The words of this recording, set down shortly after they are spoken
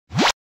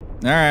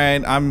All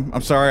right,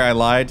 I'm sorry I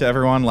lied to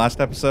everyone last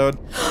episode.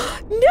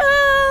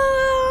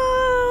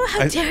 No!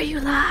 How dare you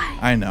lie?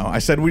 I know. I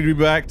said we'd be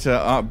back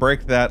to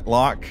break that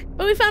lock.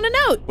 But we found a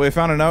note. We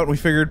found a note and we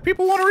figured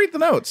people want to read the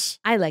notes.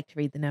 I like to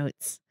read the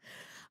notes.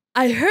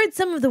 I heard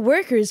some of the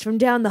workers from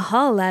down the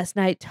hall last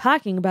night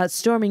talking about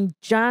storming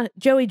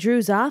Joey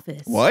Drew's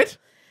office. What?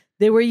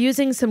 They were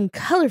using some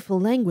colorful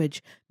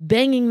language,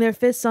 banging their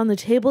fists on the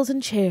tables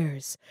and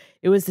chairs.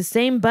 It was the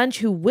same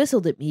bunch who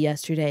whistled at me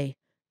yesterday.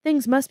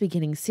 Things must be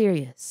getting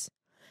serious.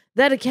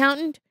 That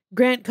accountant,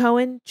 Grant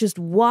Cohen, just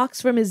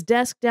walks from his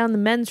desk down the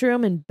men's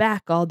room and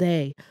back all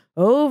day,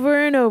 over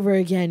and over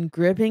again,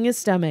 gripping his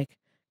stomach,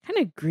 kind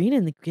of green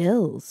in the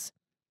gills.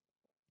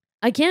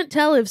 I can't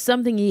tell if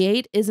something he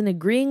ate isn't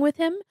agreeing with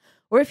him,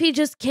 or if he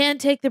just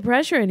can't take the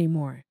pressure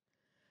anymore.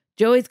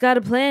 Joey's got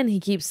a plan, he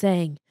keeps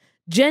saying.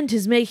 Gent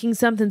is making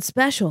something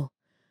special.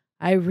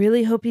 I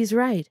really hope he's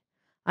right.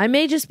 I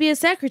may just be a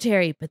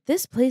secretary, but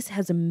this place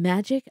has a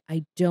magic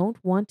I don't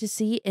want to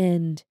see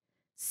end.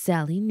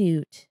 Sally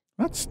Newt.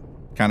 That's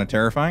kind of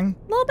terrifying.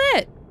 A little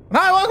bit.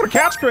 Hi, welcome to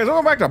CouchCapades.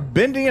 Welcome back to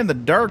Bendy and the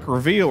Dark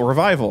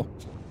Revival.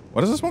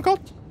 What is this one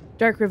called?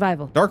 Dark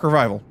Revival. Dark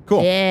Revival.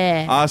 Cool.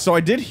 Yeah. So I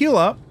did heal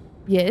up.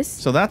 Yes.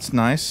 So that's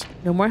nice.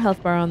 No more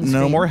health bar on the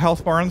screen. No more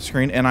health bar on the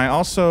screen. And I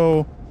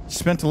also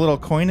spent a little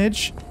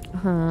coinage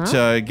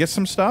to get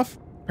some stuff.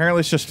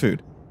 Apparently it's just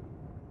food.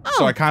 Oh.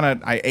 So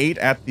I ate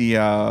at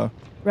the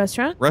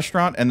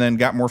restaurant and then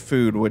got more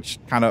food, which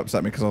kind of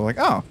upset me because I was like,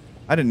 oh,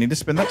 I didn't need to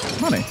spend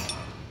that money.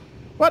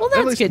 But well,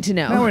 that's good to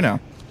know. Now we know.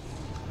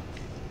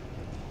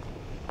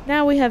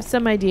 Now we have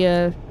some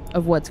idea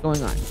of what's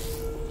going on.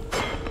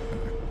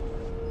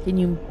 Can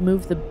you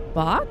move the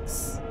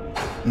box?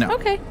 No.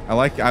 Okay. I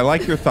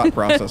like your thought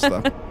process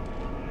though.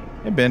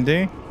 Hey,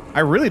 Bendy. I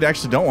really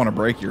actually don't want to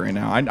break you right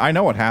now. I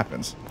know what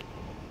happens.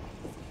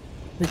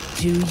 But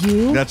do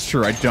you? That's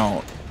true. I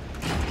don't.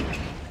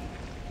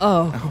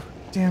 Oh,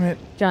 damn it.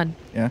 John.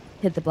 Yeah.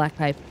 Hit the black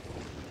pipe.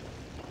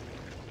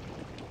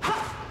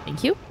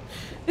 Thank you.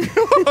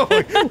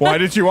 Why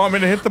did you want me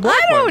to hit the black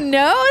pipe? I don't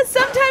know.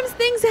 Sometimes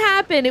things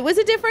happen. It was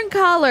a different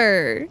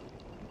color.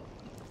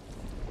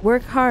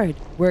 Work hard.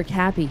 Work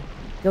happy.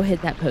 Go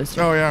hit that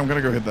poster. Oh, yeah. I'm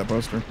going to go hit that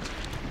poster.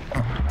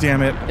 Oh,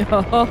 damn it.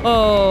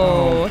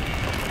 Oh.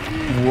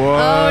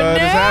 What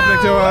is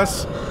happening to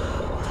us?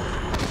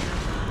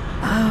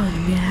 Oh,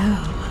 no.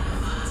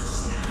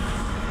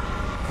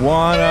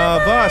 One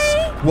of us.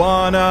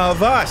 One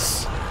of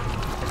us.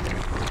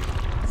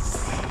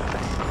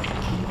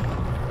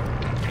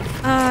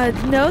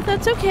 No,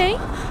 that's okay.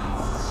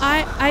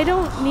 I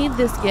don't need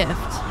this gift.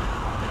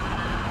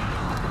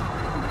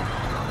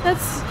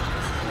 That's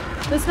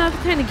not the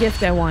kind of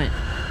gift I want.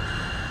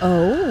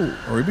 Oh.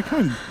 Are we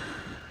becoming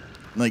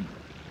like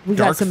we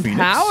Dark got some Phoenix?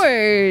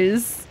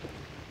 Powers.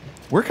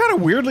 We're kind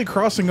of weirdly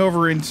crossing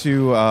over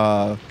into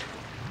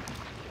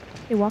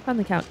Hey, walk on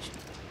the couch.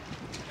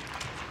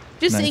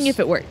 Just nice. seeing if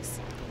it works.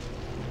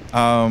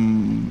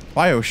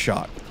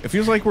 BioShock. It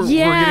feels like we're getting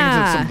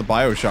into some of the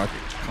BioShock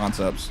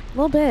concepts. A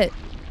little bit.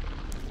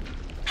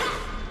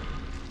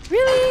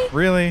 Really?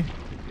 Really?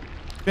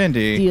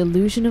 Bendy. The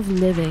illusion of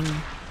living.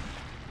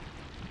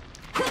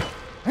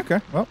 Okay,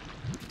 well.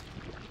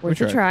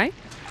 Worth a try.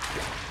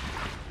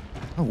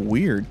 Oh,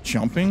 weird.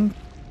 Jumping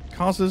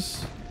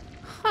causes...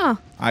 Huh.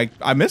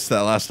 I missed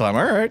that last time.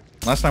 All right.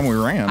 Last time we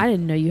ran. I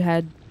didn't know you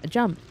had a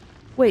jump.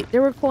 Wait,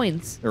 there were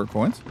coins. There were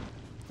coins?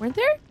 Weren't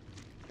there?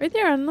 Right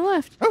there on the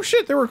left. Oh,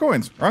 shit. There were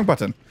coins. Wrong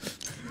button.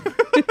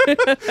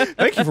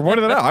 Thank you for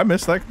pointing that out. I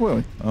missed that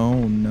completely. Oh,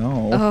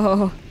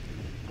 no.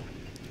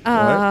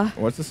 Oh.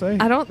 What's it say?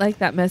 I don't like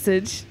that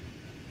message.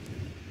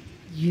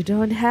 You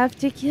don't have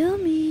to kill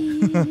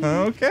me.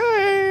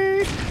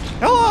 Okay.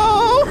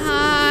 Hello.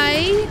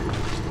 Hi.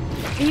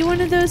 Are you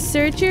one of those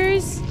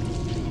searchers?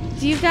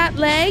 Do you got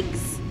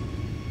legs?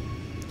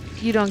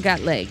 You don't got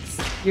legs.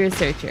 You're a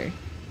searcher.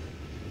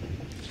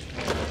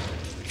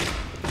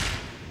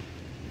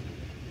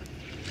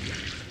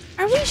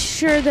 Are we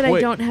sure that I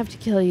don't have to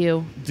kill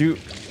you?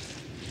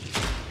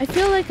 I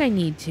feel like I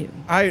need to.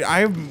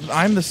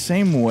 I'm the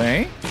same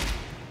way.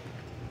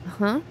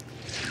 Huh?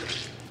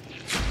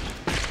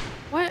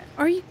 What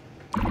are you?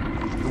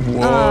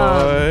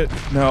 What?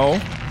 No.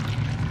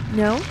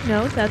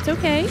 No, that's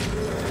okay.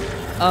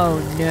 Oh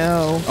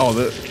no. Oh,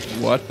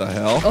 what the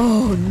hell?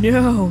 Oh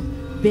no.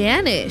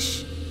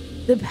 Banish.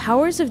 The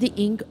powers of the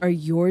ink are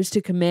yours to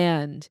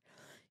command.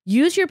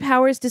 Use your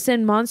powers to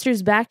send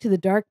monsters back to the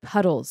dark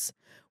puddles.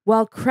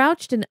 While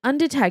crouched and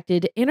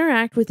undetected,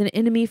 interact with an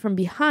enemy from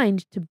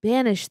behind to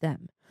banish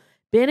them.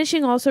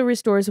 Banishing also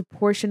restores a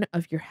portion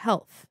of your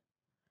health.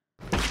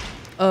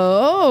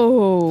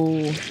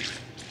 Oh.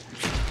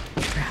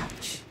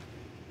 Crouch.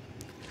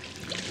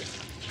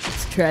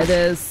 Let's try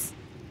this.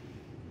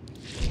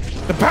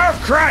 The power of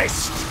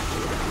Christ!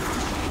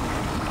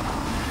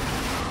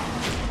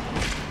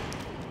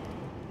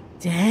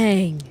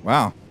 Dang.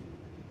 Wow.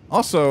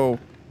 Also,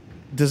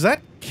 does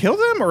that kill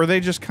them or are they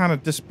just kind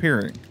of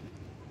disappearing?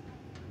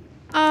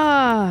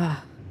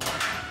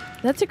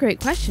 That's a great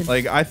question.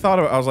 Like, I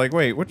was like,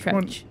 wait, which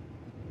one?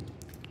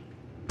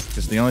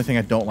 Because the only thing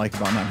I don't like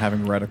about not having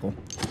reticle.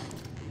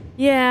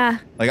 Yeah.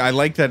 Like, I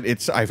like that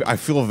it's... I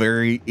feel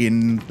very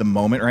in the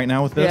moment right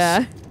now with this.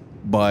 Yeah.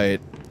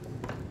 But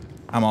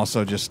I'm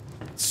also just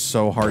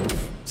so hard to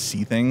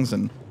see things.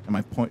 And am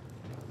I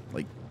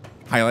like,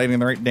 highlighting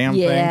the right damn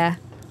thing? Yeah.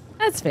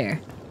 That's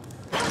fair.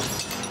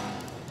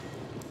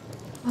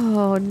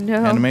 Oh,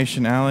 no.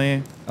 Animation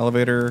alley,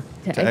 elevator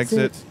to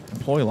exit,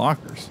 employee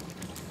lockers.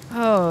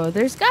 Oh,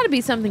 there's got to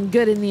be something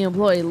good in the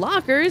employee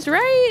lockers,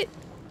 right?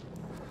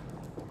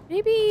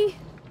 Maybe.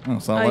 Oh,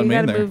 it's not letting me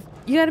in there.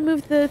 You got to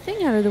move the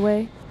thing out of the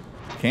way.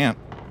 Can't.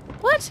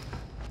 What?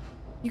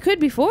 You could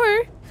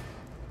before.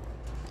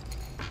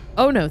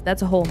 Oh no,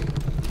 that's a hole.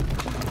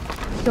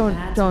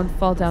 Don't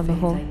fall down the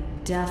hole.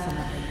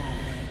 Definitely.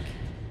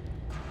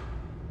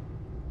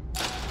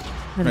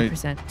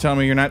 100%. Right. Tell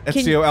me you're not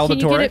Ezio Auditore. Can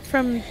you get it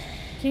from?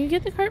 Can you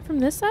get the cart from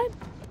this side?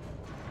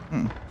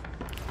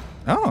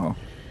 Oh.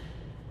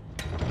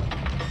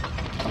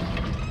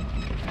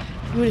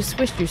 You would have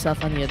squished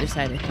yourself on the other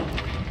side, I think.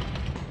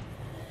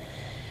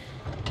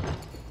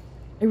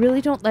 I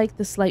really don't like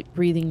the slight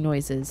breathing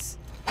noises.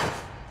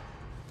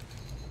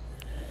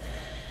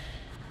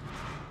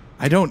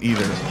 I don't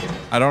either.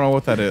 I don't know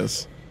what that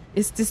is.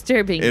 It's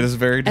disturbing. It is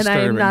very disturbing.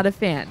 And I am not a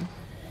fan.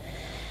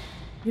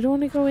 You don't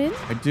want to go in?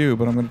 I do,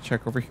 but I'm going to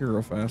check over here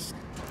real fast.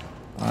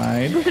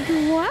 But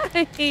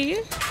why?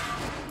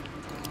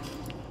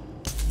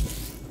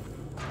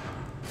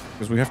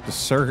 Because we have to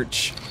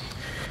search.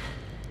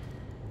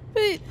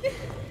 But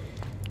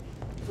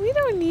we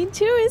don't need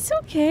to. It's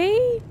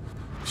okay.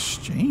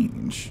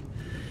 Exchange.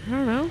 I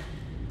don't know.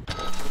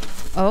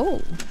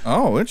 Oh.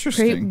 Oh,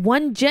 interesting. Create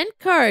one gent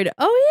card.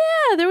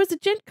 Oh, yeah. There was a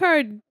gent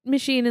card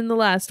machine in the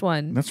last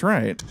one. That's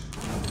right.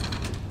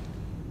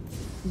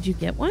 Did you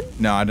get one?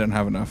 No, I didn't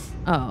have enough.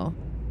 Oh.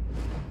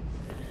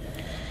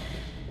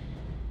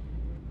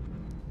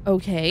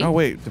 Okay. Oh,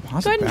 wait.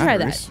 Deposit Go ahead and try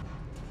batteries. that.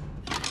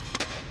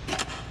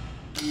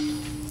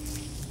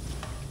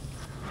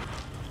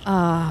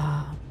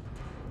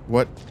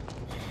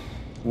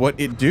 What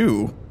it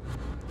do?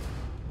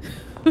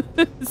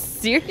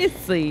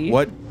 Seriously.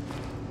 What?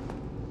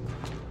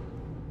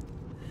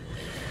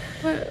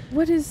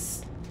 What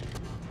is...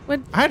 What?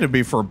 I had to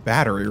be for a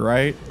battery,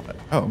 right?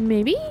 Oh.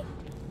 Maybe?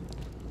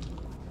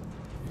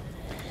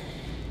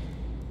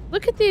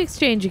 Look at the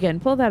exchange again.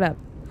 Pull that up.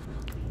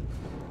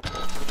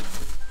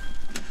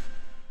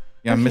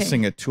 Yeah, I'm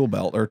missing a tool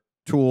belt or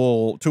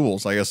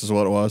tools, I guess is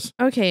what it was.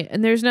 Okay,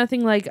 and there's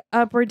nothing like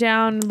up or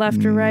down,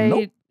 left or right?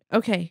 Nope.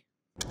 Okay.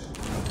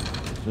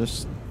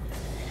 Just...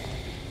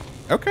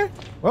 Okay.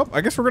 Well,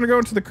 I guess we're going to go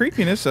into the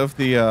creepiness of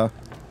the...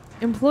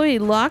 Employee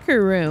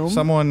locker room.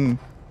 Someone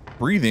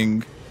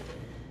breathing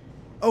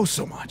oh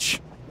so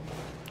much.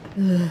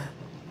 Ugh.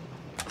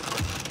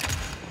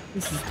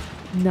 This is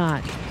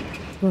not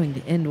going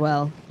to end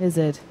well, is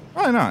it?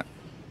 Probably not.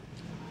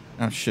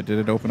 Oh, shit. Did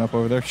it open up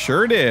over there?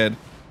 Sure did.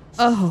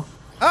 Oh.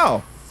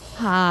 Oh.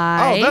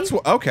 Hi. Oh, that's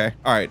what... Okay.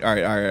 All right.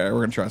 We're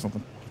going to try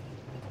something.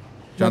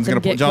 John's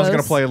going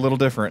to play a little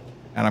different.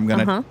 And I'm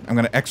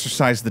going to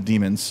exercise the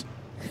demons.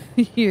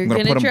 You're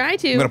going to try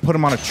to. I'm going to put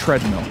him on a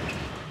treadmill.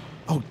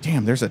 Oh,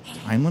 damn. There's a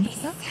time limit to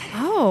that?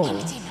 Oh.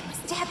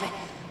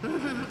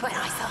 But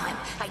I saw him.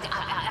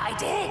 I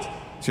did.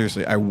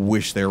 Seriously, I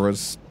wish there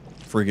was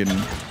friggin'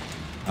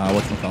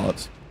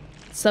 whatchamacallits?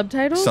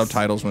 Subtitles?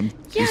 Subtitles when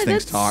these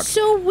things talk. That's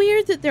so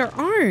weird that there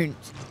aren't.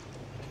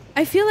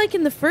 I feel like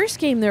in the first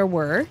game there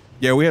were.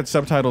 Yeah, we had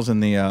subtitles in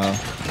the...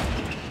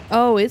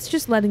 Oh, it's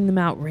just letting them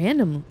out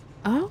random.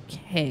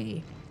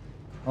 Okay.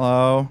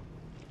 Hello?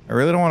 I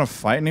really don't want to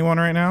fight anyone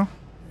right now.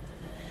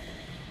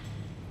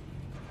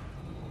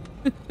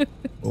 But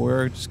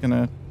we're just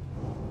gonna...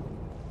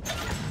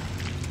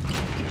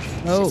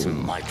 Oh.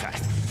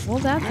 Well,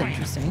 that's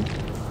interesting.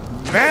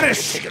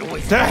 Vanish!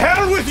 To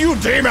hell with you,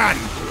 demon!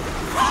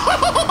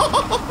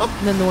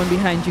 And then the one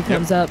behind you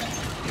comes up.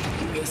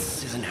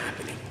 This isn't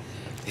happening.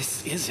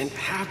 This isn't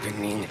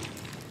happening.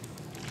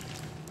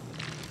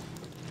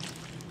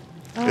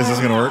 Is this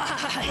gonna work?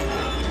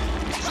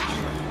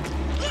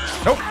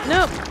 Nope.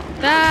 Nope.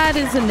 That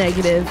is a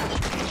negative.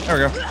 There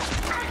we go.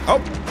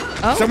 Oh.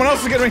 Someone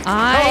else is getting me.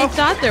 I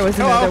thought there was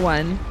another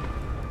one.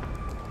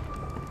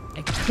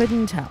 I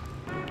couldn't tell.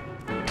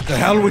 To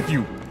hell with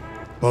you,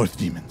 both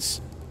demons.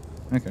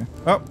 Okay.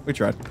 Oh, we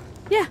tried.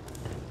 Yeah.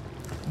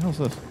 What the hell's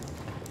this?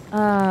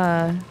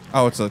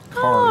 Oh, it's a card.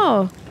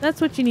 Oh,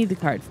 that's what you need the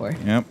card for.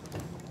 Yep.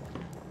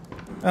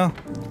 Oh.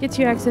 Gets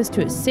you access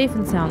to a safe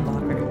and sound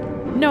locker.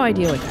 No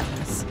idea what that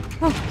is.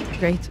 Oh,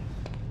 great.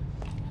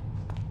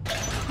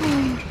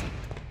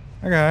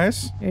 Hi,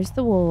 guys. Here's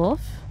the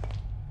wolf.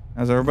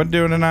 How's everybody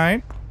doing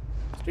tonight?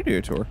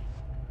 Studio tour.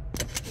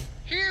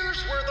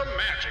 Here's where the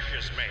magic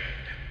is made.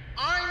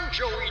 I'm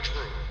Joey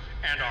Drew,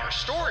 and our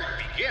story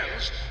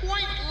begins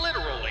quite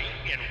literally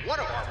in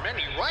one of our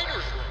many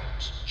writers'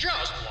 rooms,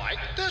 just like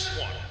this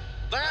one.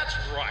 That's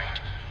right.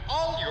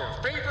 All your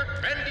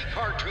favorite Bendy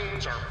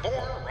cartoons are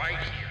born right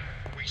here.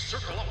 We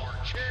circle up our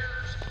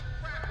chairs,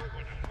 crack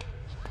open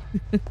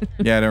a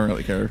Yeah, I don't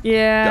really care.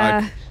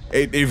 Yeah.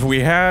 If we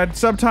had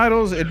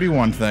subtitles, it'd be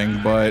one thing,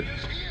 but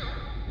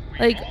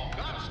like,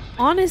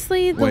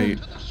 honestly, wait,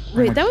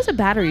 that was a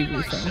battery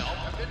refill.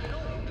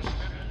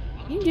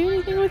 Can you do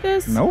anything with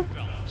this? Nope.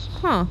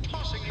 Huh.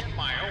 Tossing in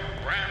my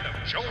own brand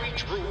of Joey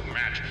Drew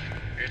magic.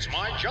 It's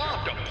my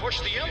job to push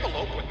the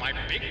envelope with my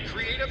big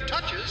creative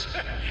touches,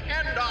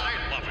 and I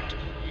love it.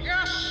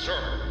 Yes,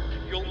 sir.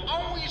 You'll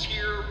always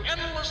hear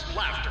endless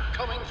laughter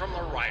coming from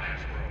the writer's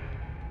room.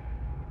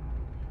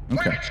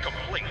 Okay. When it's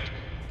complete,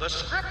 the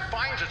script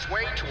finds its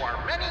way to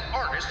our many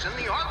artists in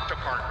the art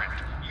department.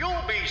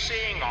 You'll be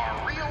seeing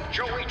our real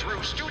Joey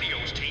Drew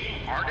Studios team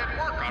hard at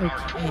work on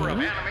our tour of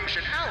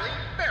Animation Alley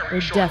very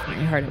We're shortly.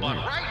 definitely hard at But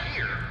work. right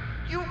here,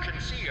 you can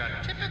see a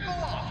typical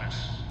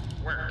office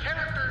where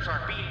characters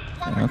are being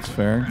Yeah, that's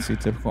fair. You can see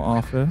typical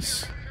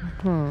office.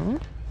 Huh.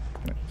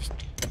 Just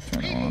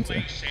turn it People on to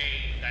may say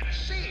that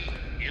seeing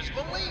is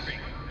believing,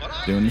 but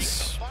I doing think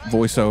this the fine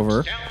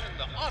voiceover. folks down in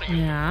the audio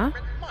Yeah.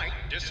 department might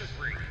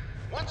disagree.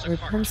 Once a Where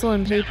pencil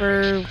and cartoon's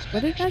paper. animation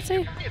What did that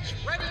say? it's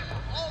ready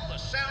for all the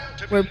sound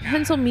to Where be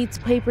pencil added. meets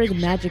paper, the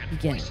magic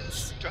Music begins.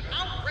 voices to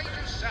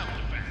outrageous sound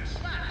effects.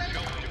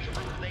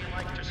 They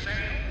like to say,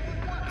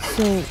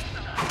 So,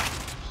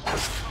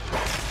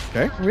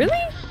 Okay. really?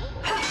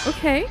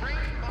 Okay. frame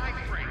by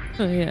frame,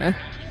 Oh, yeah. it's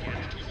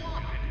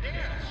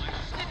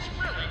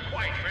really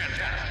quite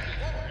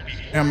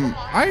fantastic. Am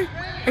I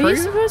Are you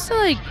crazy? supposed to,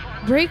 like,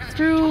 break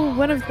through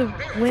one of the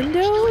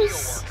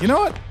windows? You know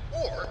what?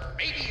 Or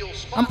maybe you'll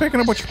spot I'm picking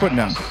up what you're putting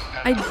down.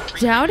 I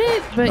doubt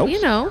it, but Nope.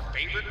 you know,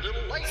 favorite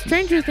little light.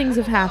 stranger things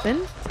have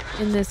happened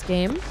in this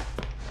game.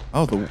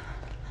 Oh, the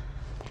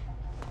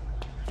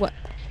What?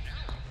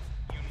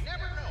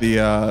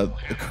 the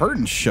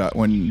curtain shut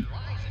when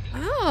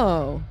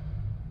Oh.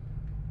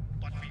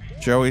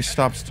 Joey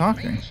stops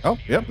talking. Oh,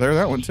 yep, there's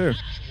that one too.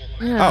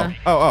 Yeah.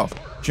 Oh,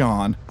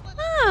 John.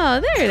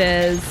 Oh, there it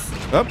is.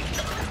 Oh,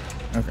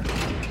 okay.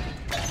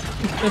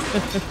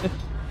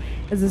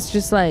 Is this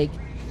just like,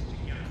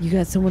 you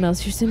got someone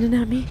else you're sending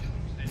at me?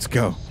 Let's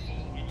go.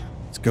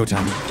 Let's go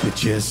time,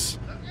 bitches.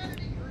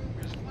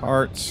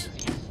 Hearts.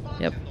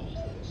 Yep.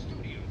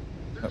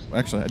 Oh,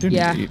 actually, I do need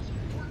Yeah. to eat.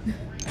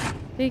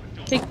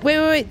 Take.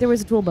 Wait. There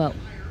was a tool belt.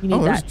 You need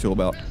Oh, there's a that. tool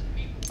belt.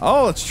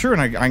 Oh, that's true,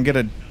 and I can get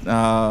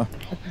a.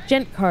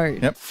 Gent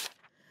card. Yep.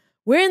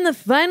 We're in the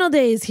final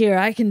days here,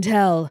 I can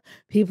tell.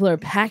 People are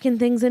packing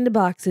things into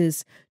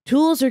boxes.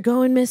 Tools are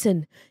going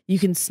missing. You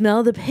can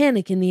smell the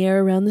panic in the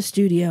air around the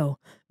studio.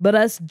 But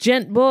us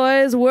gent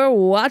boys, we're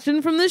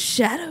watching from the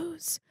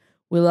shadows.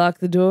 We lock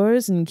the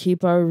doors and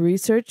keep our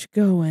research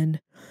going.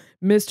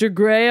 Mr.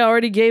 Gray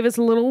already gave us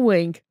a little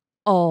wink.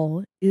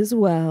 All is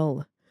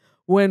well.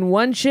 When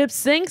one ship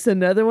sinks,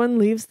 another one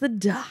leaves the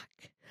dock.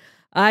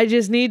 I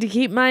just need to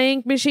keep my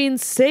ink machine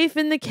safe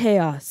in the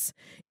chaos.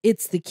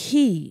 It's the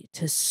key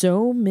to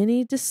so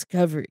many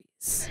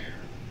discoveries.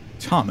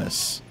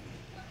 Thomas.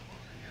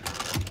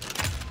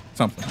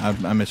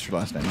 Something. I missed your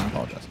last name. I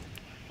apologize.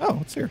 Oh,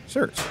 what's here?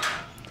 Search.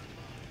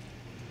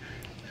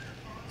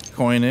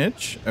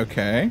 Coinage.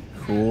 Okay.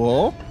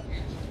 Cool.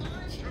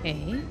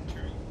 Okay.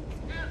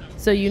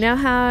 So you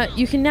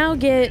can now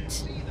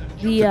get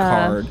the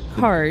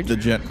card The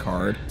gent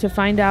card. to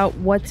find out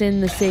what's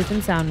in the safe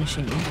and sound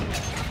machine.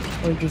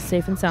 Or the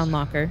safe and sound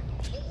locker.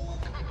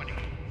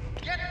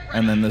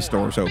 And then this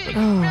door's open.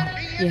 Oh,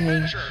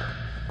 yay.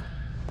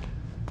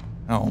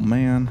 Oh,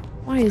 man.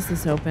 Why is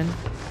this open?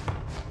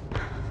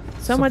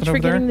 So much Something for over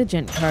there? getting the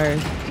gent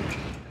card.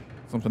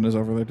 Something is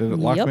over there. Did it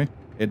lock Yep. me?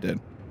 It did.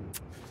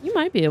 You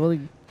might be able to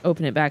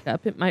open it back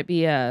up. It might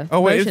be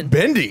Oh, wait. motion. It's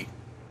Bendy.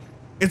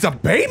 It's a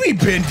baby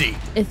Bendy.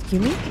 It's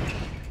Kimi?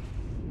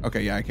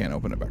 Okay, yeah, I can't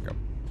open it back up.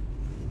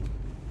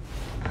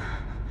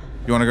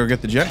 You want to go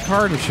get the gent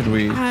card, or should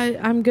we?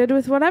 I'm good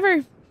with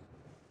whatever.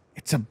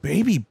 It's a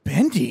baby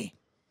Bendy.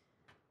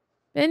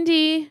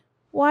 Bendy,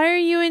 why are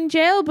you in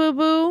jail,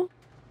 boo-boo?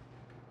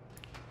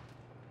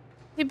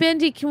 Hey,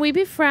 Bendy, can we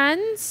be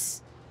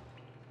friends?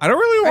 I don't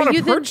really want you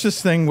to the- purge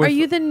this thing with. Are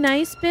you the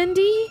nice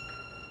Bendy?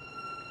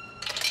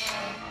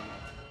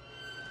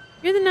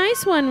 You're the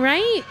nice one,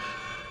 right?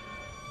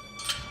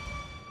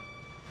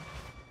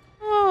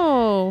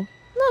 Oh,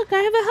 look,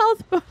 I have a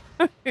health bar.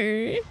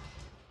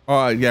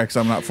 Oh, yeah, because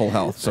I'm not full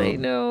health. So. I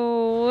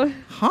know.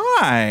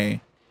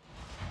 Hi.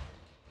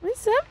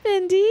 What's up,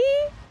 Bendy?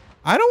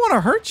 I don't want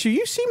to hurt you.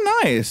 You seem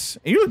nice.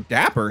 You look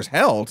dapper as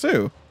hell,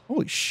 too.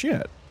 Holy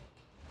shit.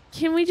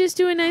 Can we just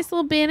do a nice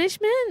little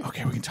banishment?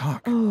 Okay, we can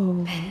talk.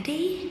 Oh.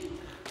 Bendy?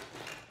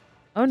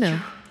 Oh, no.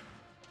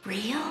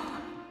 Real?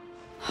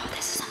 Oh,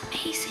 this is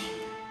amazing.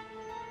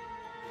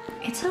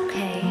 It's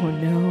okay. Oh,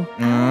 no.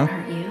 I won't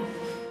hurt you.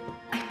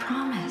 I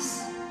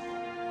promise.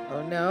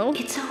 Oh, no.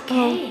 It's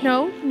okay.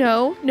 Oh,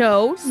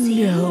 no.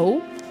 See?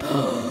 No.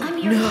 I'm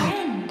your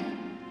friend.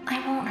 I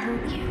won't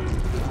hurt you.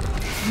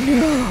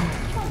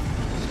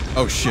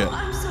 Oh, shit.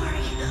 I'm sorry.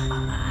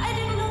 I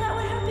didn't know that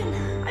would happen.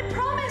 I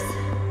promise.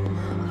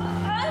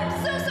 I'm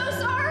so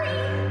sorry.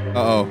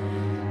 Uh-oh.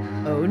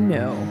 Oh,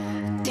 no.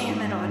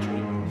 Damn it,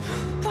 Audrey.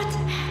 What's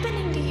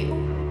happening to you?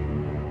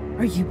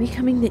 Are you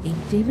becoming the ink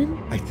demon?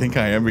 I think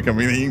I am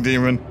becoming the ink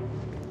demon.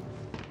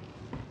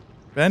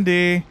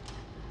 Bendy.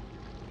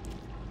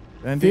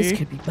 Bendy. This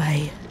could be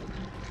bad.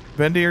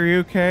 Bendy, are you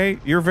okay?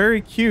 You're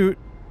very cute.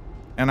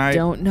 And I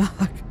don't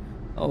knock.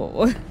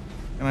 Oh.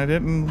 And I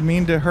didn't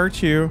mean to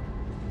hurt you.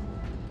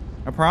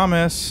 I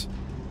promise.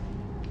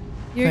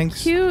 You're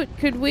Thanks. cute.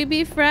 Could we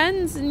be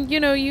friends and,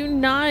 you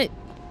not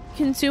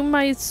consume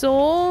my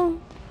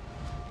soul?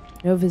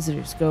 No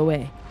visitors. Go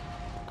away.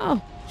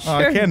 Oh, sure. Oh,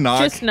 I can't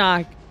knock. Just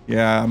knock.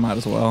 Yeah, I might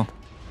as well.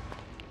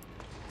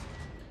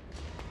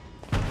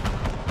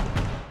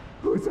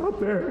 Who's out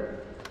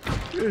there?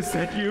 Is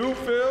that you,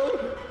 Phil?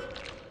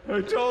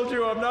 I told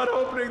you I'm not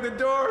opening the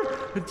door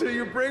until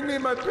you bring me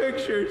my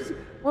pictures.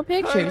 What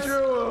pictures? I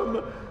drew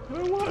them.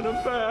 I want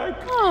them back.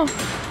 Oh.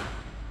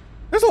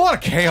 There's a lot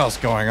of chaos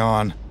going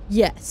on.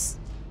 Yes.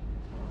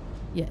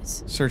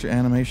 Yes. Search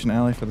Animation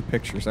Alley for the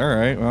pictures. All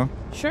right, well.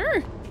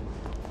 Sure.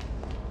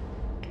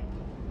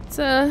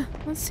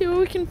 Let's see what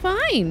we can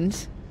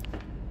find.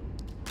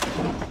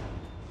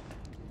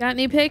 Got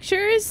any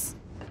pictures?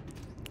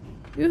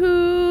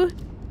 Woohoo.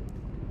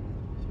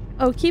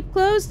 Oh, keep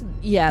closed?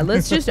 Yeah,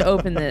 let's just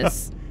open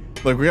this.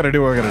 Look, we gotta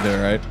do what we gotta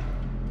do, right?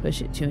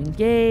 Push it to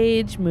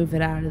engage, move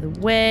it out of the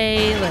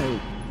way,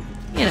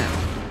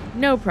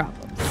 no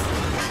problems.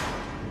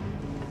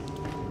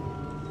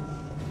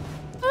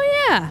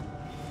 Oh, yeah.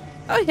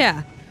 Oh,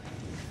 yeah.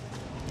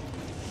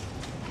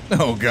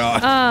 Oh,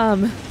 God.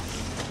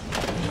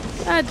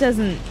 That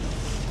doesn't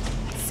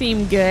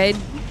seem good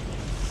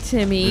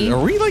to me.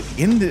 Are we,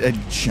 in a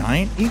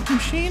giant ink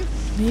machine?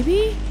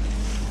 Maybe?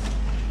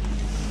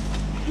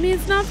 I mean,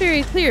 it's not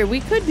very clear. We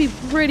could be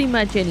pretty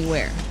much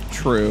anywhere.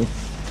 True.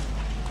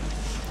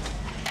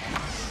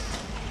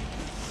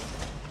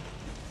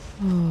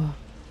 Oh.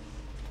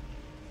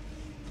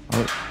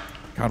 Oh,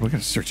 God, we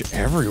gotta search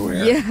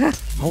everywhere. Yeah.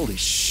 Holy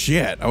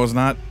shit. I was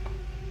not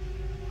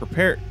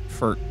prepared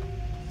for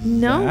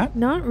that.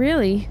 Not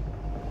really.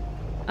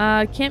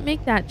 Can't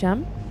make that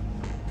jump.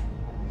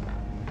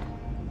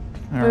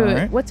 All Wait,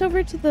 right. what's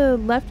over to the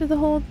left of the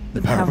hole?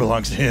 The power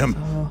belongs to him.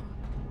 Oh.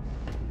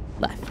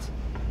 Left.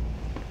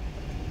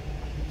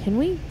 Can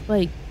we,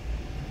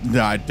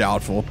 Nah,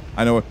 doubtful.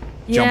 I know.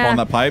 Jump on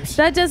the pipes.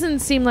 That doesn't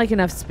seem like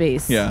enough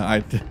space.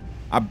 Yeah,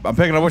 I'm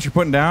picking up what you're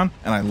putting down,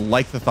 and I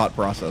like the thought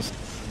process.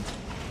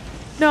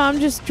 No, I'm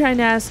just trying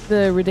to ask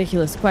the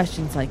ridiculous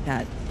questions like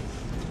that.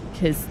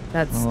 Because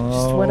that's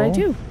just what I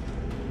do.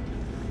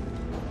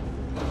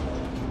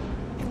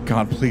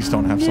 God, please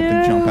don't have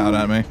something jump out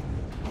at me.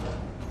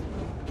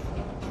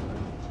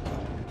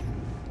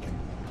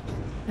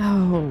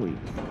 Oh,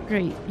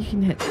 great. You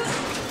can hit that.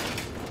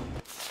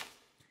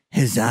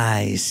 His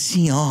eyes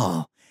see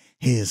all.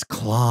 His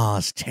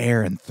claws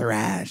tear and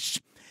thrash.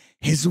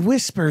 His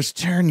whispers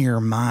turn your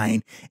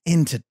mind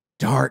into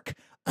dark,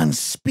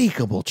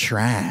 unspeakable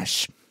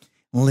trash.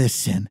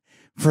 Listen,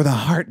 for the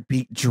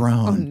heartbeat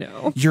drone.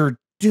 Oh, no. Your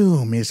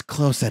doom is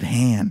close at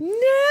hand. No!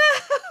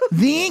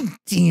 The ink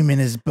demon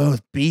is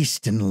both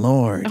beast and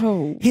lord.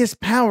 Oh. His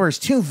power is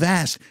too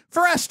vast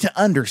for us to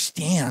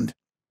understand.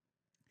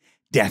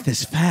 Death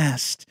is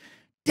fast.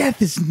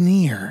 Death is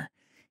near.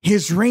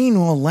 His reign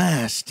will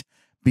last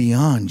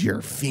beyond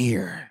your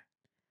fear.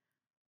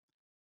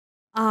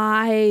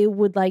 I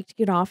would like to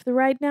get off the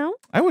ride now.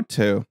 I would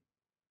too.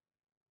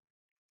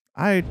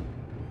 I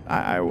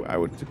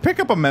would pick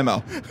up a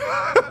memo.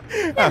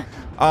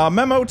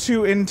 Memo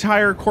to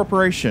entire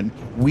corporation.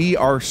 We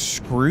are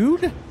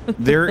screwed.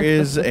 There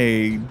is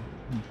a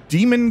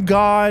demon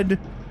god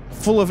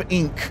full of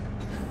ink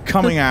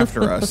coming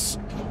after us.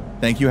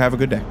 Thank you. Have a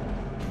good day.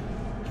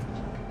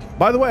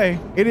 By the way,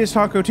 it is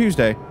Taco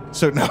Tuesday.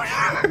 So no,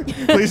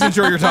 please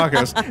enjoy your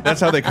tacos. That's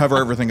how they cover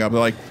everything up.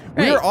 They're like,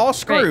 we are all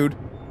screwed,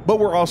 but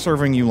we're all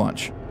serving you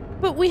lunch.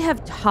 But we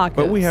have tacos.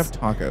 But we have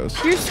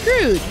tacos. You're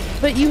screwed,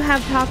 but you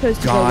have tacos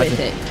to go with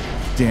it.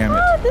 Damn it.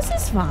 Oh, this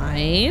is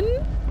fine.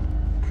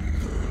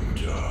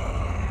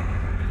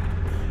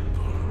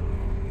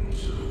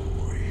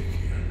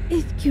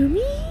 Excuse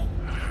me?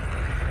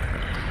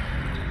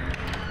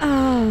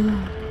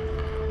 Oh.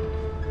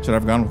 Should I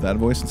have gone with that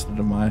voice instead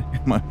of my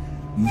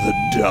The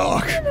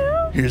dark,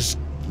 his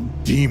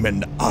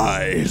demon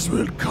eyes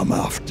will come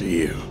after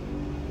you.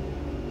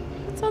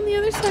 What's on the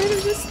other side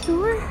of this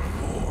door?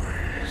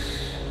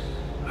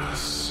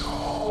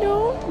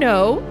 No,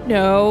 no,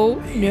 no,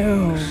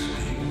 no.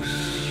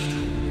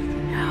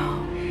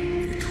 No.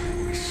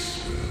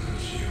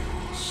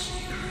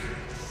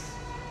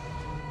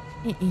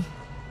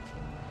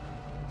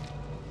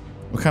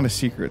 What kind of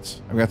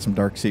secrets? I've got some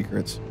dark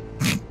secrets.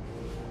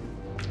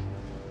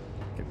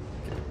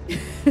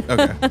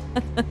 Okay.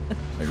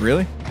 Like,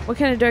 really? What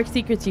kind of dark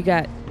secrets you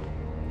got?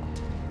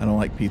 I don't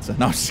like pizza.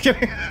 No, I'm just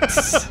kidding.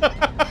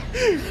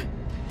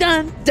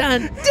 Dun,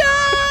 dun, dun!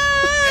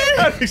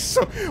 That'd be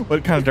so,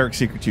 what kind of dark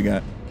secret you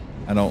got?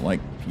 I don't like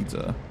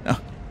pizza. No.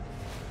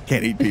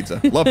 Can't eat pizza.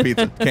 Love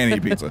pizza. Can't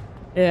eat pizza.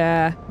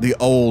 Yeah. The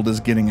old is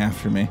getting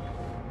after me.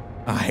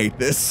 I hate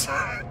this.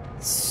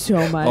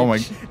 So much. Oh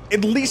my.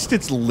 At least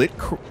it's lit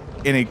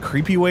in a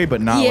creepy way, but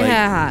not like.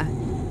 Yeah.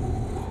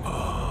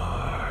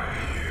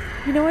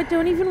 You know what?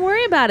 Don't even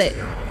worry about it.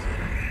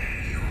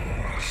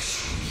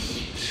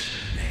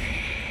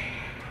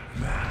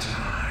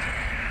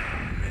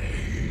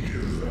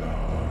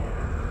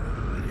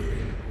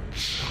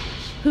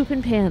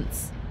 pooping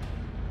pants.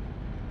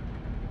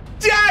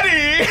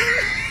 Daddy!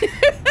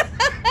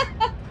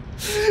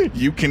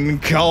 You can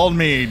call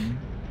me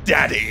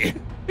Daddy.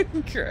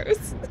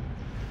 Gross.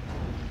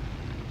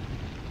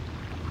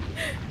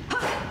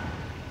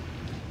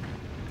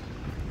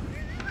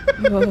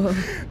 Oh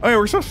yeah,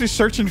 we're supposed to be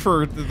searching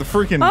for the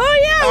freaking.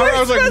 Oh yeah, I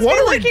was like, what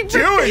are we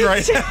doing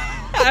right now?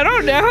 I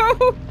don't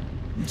know.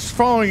 Just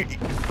following.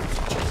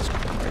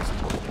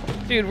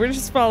 Dude, we're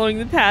just following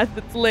the path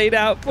that's laid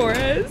out for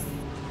us.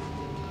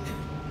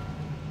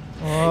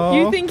 Oh.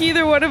 You think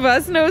either one of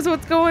us knows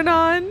what's going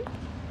on?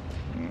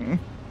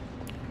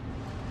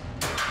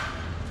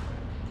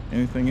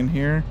 Anything in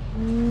here?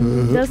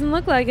 Doesn't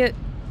look like it.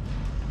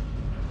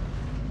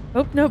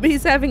 Hope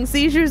nobody's having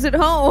seizures at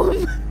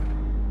home.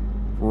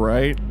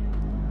 Right,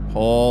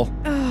 Paul.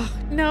 Oh,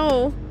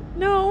 no,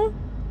 no,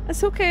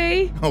 that's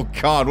okay. Oh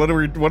God, what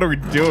are we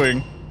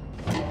doing?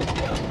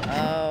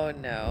 Oh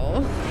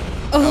no.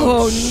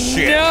 Oh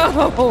shit.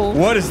 No.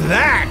 What is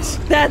that?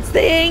 That's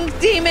the ink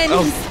demon.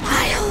 Oh. He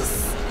smiles.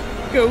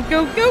 Go,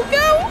 go, go,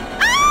 go.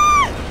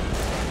 Ah!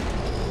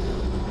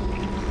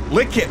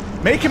 Lick it.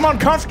 Make him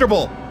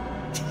uncomfortable.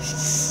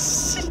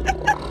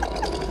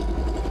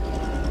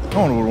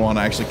 No one would want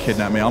to actually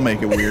kidnap me. I'll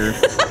make it weird.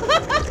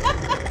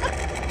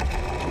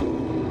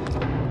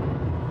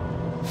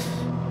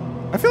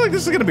 I feel like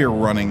this is going to be a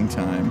running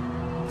time.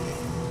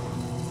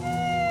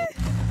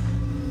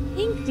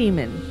 Ink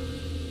demon.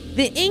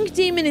 The ink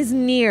demon is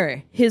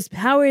near. His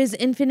power is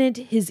infinite.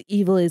 His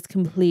evil is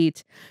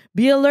complete.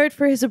 Be alert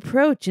for his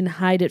approach and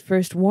hide at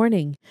first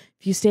warning.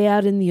 If you stay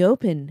out in the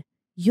open,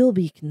 you'll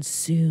be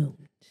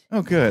consumed.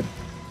 Oh, good.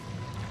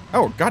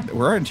 Oh, God,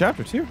 we're in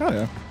chapter 2? Hell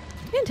yeah.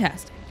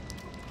 Fantastic.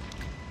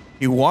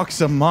 He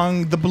walks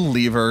among the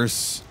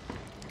believers.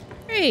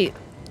 Great.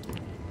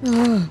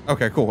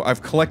 Okay, cool.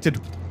 I've collected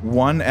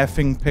one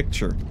effing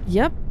picture.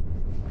 Yep.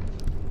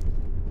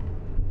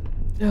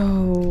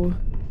 Oh.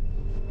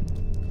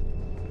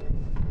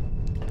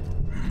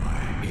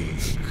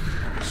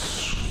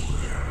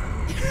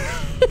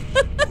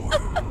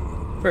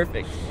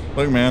 Perfect.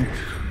 Look, man.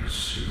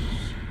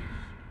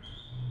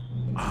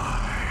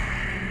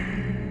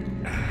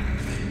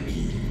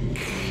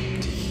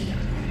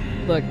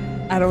 Look,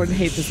 I don't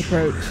hate this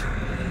approach.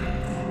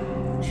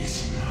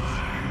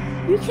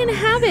 You can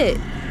have it.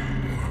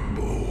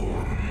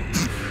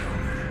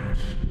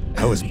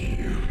 I was... I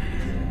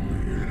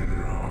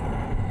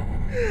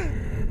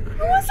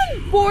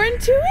wasn't born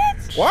to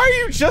it. Why are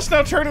you just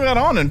now turning that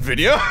on in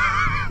video?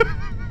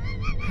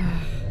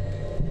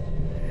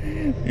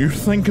 You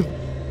think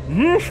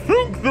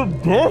the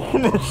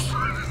darkness.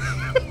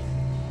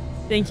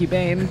 Thank you,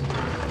 Bane.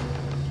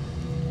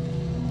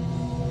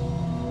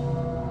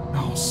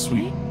 Oh,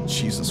 sweet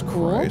Jesus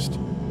Cool. Christ.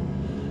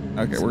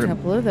 Okay, Just we're a gonna...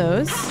 couple of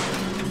those.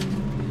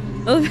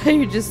 I love how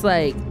you're just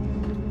like,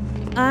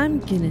 I'm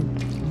gonna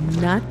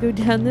not go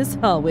down this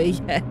hallway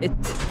yet.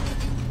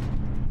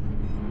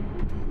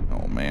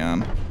 Oh,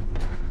 man.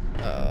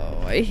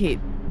 Oh, I hate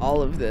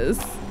all of this.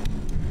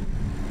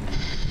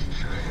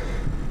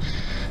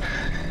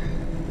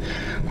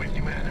 When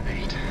you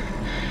animate,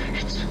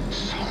 it's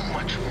so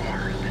much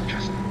more than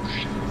just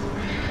motion.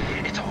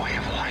 It's a way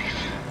of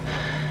life,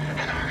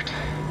 an art,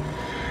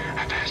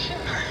 a passion.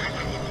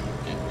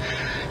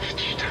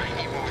 Each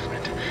tiny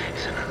movement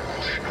is an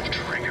emotional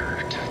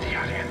trigger to the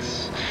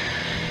audience.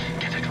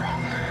 Get it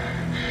wrong,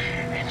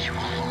 and you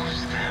will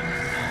lose them.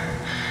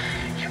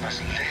 You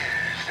must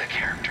live the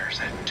characters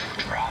and to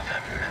draw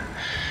them.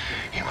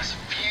 You must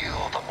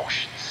feel the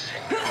motions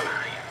in your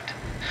mind.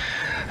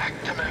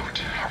 Act them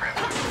out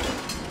around you.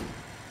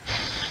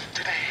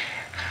 Today,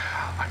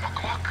 I'm a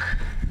clock,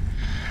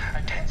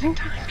 a dancing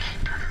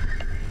timekeeper.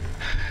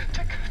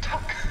 Tick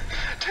tock,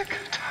 tick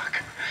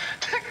tock,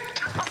 tick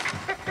tock.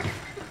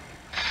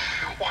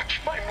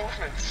 Watch my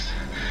movements.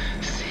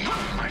 See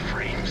my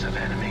frames of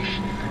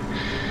animation.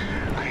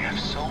 I have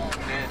so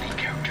many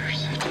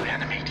characters to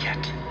animate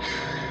yet.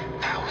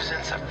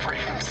 Thousands of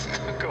frames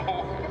to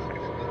go.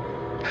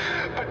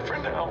 But for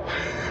now,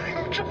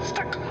 I'm just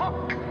a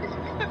clock.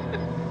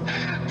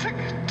 Tick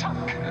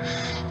tock,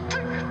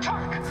 tick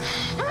tock.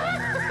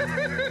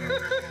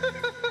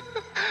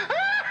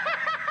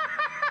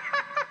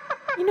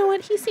 You know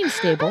what? He seems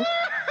stable.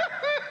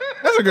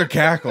 That's a good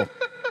cackle.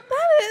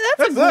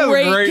 That's a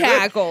great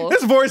cackle.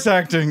 This voice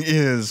acting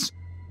is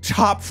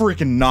top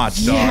freaking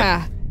notch, dog.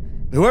 Yeah.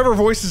 Whoever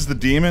voices the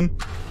demon,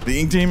 the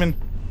ink demon,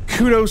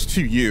 kudos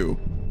to you.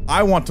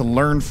 I want to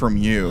learn from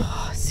you.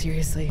 Oh,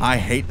 seriously. I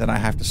hate that I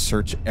have to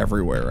search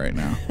everywhere right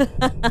now.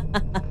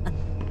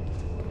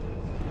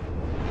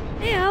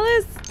 Hey,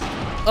 Alice.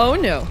 Oh,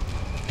 no.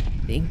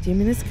 The ink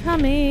demon is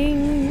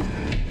coming.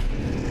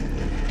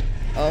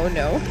 Oh,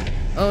 no.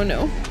 Oh,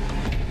 no.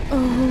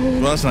 Oh.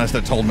 Well, that's nice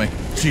that told me.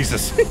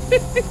 Jesus.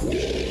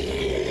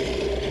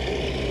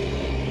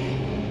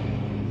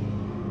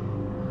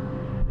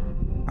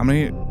 How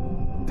many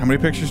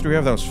pictures do we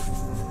have? That was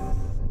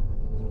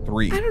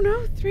 3. I don't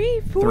know.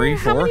 3, 4. 3,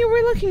 How 4? many are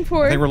we looking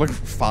for? I think we're looking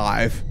for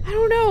 5. I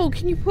don't know.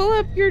 Can you pull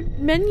up your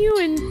menu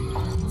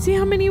and see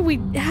how many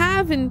we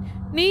have and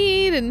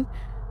need and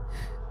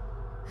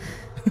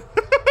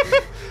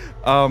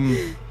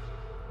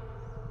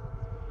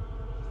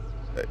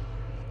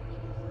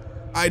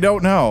I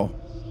don't know.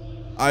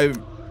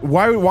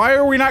 Why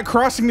are we not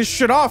crossing this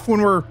shit off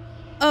when we're...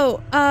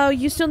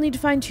 you still need to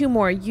find 2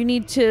 more. You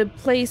need to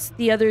place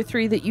the other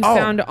 3 that you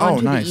found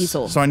onto nice. the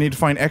easel. So I need to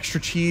find extra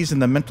cheese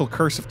and the mental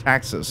curse of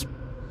taxes.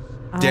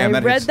 Damn, I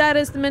read that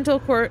as the mental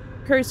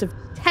curse of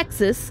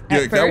Texas at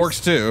first. That works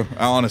too,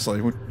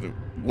 honestly.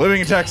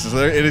 Living in Texas,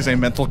 it is a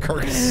mental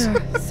curse.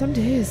 Some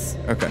days.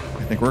 Okay,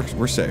 I think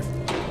we're safe.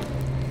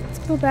 Let's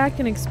go back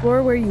and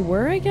explore where you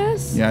were, I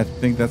guess? Yeah, I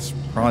think that's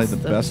probably the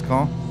best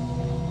call.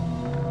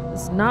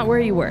 It's not where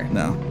you were.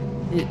 No.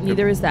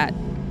 Neither is that.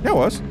 Yeah, it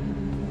was.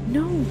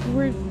 No,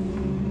 we're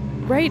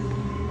right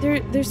there.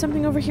 There's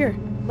something over here,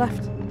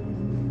 left.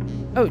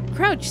 Oh,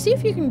 crouch. See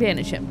if you can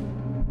banish him.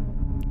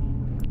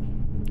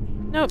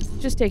 Nope,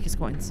 just take his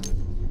coins.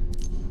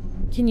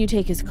 Can you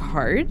take his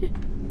card?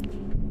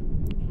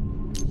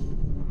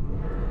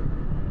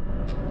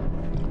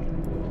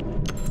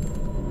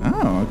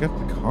 Oh, I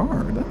got the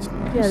card. That's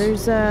nice. Yeah,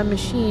 there's a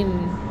machine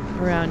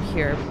around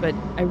here, but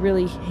I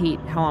really hate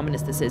how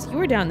ominous this is. You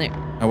were down there.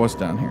 I was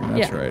down here.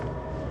 That's Yeah. right.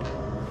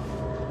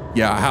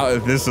 Yeah,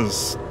 this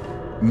is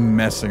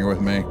messing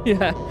with me.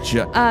 Yeah.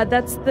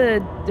 That's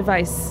the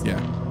device. Yeah.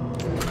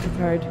 The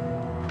card.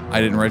 I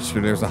didn't register.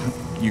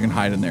 You can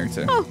hide in there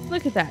too. Oh,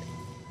 look at that.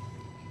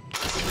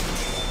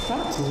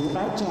 Brought to you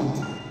by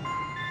Gent.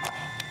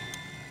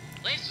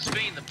 This has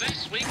been the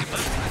best week of my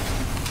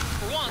life.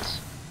 For once,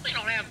 we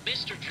don't have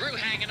Mr. Drew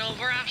hanging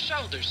over our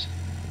shoulders.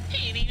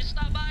 He ain't even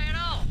stopped by at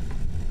all.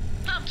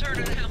 I'm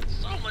turning out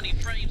so many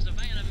frames of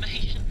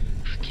animation,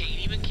 I can't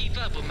even keep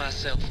up with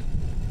myself.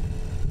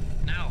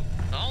 Now,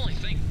 the only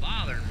thing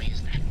bothering me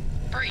is that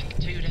freak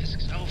 2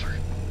 desks over.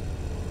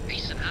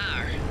 Reese and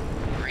I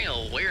are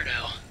real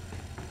weirdo.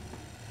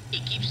 He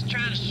keeps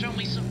trying to show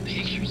me some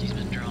pictures he's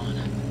been drawing.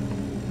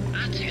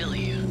 I tell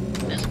you,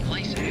 this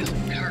place has a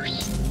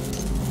curse.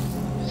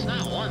 It's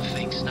not one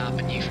thing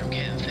stopping you from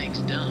getting things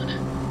done.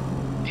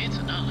 It's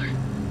another.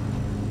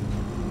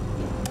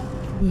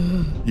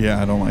 Yeah,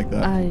 I don't like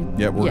that.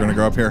 We're gonna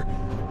go up here.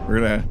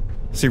 We're gonna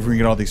see if we can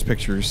get all these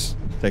pictures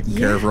taken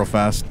care of real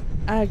fast.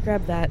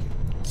 Grab that.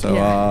 So,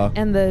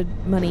 and the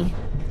money.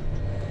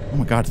 Oh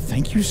my god,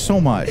 thank you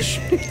so much.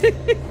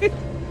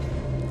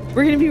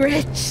 We're gonna be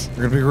rich.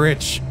 We're gonna be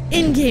rich.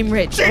 In-game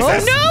rich.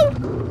 Jesus! Oh,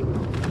 no!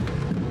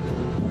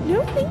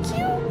 No, thank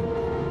you.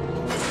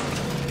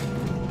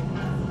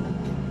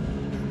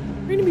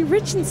 We're gonna be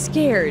rich and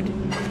scared.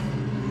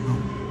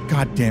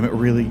 God damn it,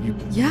 really?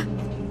 Yeah.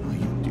 Oh,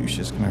 you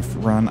douches. Can I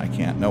run? I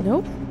can't. Nope.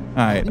 Nope.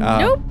 Alright.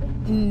 Nope.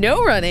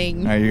 No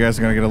running. Alright, you guys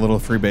are gonna get a little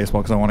free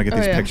baseball because I want to get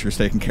these pictures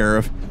taken care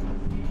of.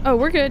 Oh,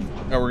 we're good.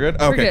 Oh, we're good?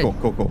 Okay, good.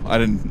 Cool. I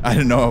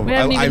didn't know. We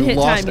haven't I even hit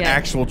lost time yet.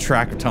 actual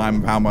track of time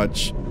of how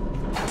much.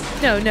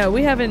 No,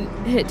 we haven't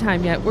hit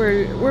time yet.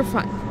 We're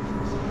fine.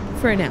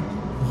 For now.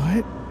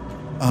 What?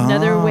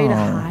 Another way to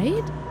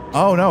hide?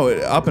 Oh, no,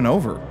 up and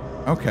over.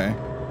 Okay.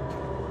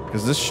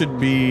 Because this should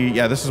be,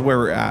 yeah, this is where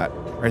we're at.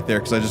 Right there,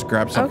 because I just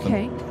grabbed something.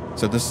 Okay.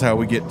 So this is how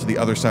we get to the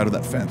other side of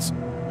that fence.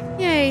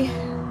 Yay.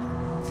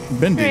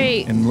 Bendy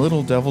Great. and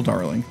Little Devil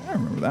Darling. I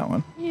remember that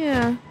one.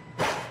 Yeah.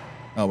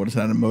 Oh, what is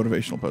that? A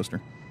motivational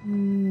poster.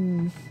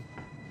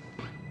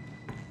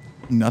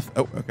 Nothing.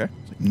 Oh, okay.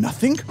 It's like,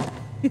 nothing?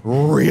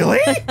 Really?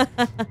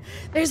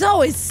 There's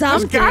always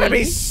something. There's gotta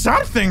be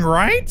something,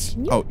 right?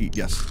 Oh,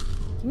 yes.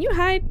 Can you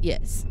hide?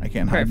 Yes. I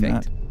can't hide in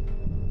that.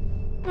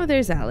 Oh,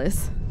 there's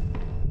Alice.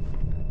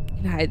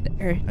 You can hide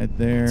there. Hide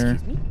there.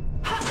 Excuse me.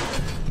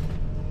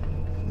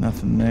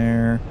 Nothing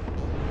there.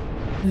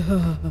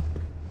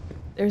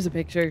 There's a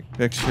picture.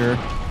 Picture.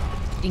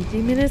 Ink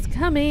Demon is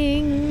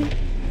coming.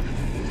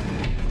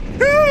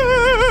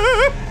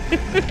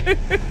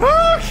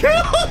 Oh,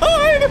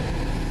 God!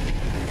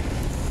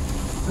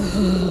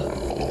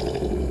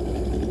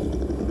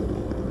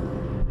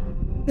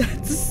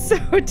 That's so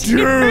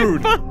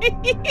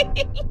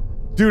terrifying.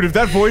 Dude, if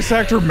that voice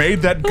actor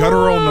made that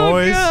guttural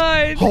noise,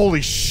 God.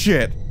 holy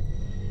shit.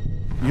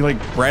 You like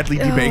Bradley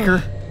D.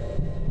 Baker?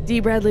 D.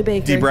 Bradley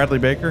Baker. D. Bradley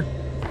Baker?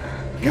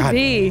 God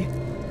D.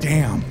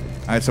 damn.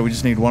 All right, so we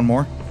just need one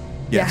more?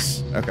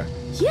 Yes. Yeah. Okay.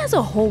 He has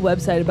a whole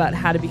website about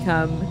how to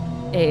become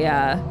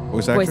a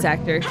voice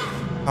actor.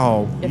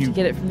 Oh, You have to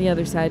get it from the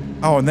other side.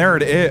 Oh, and there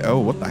it is. Oh,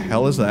 what the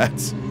hell is that?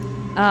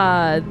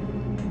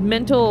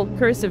 Mental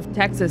Curse of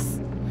Texas.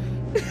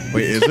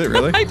 Wait, is it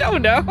really? I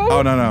don't know.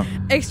 Oh, no.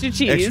 Extra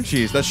cheese. Extra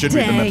cheese. That should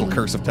be the mental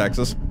curse of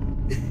Texas.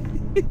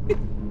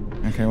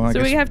 Okay, well, I So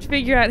guess. we have to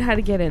figure out how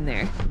to get in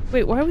there.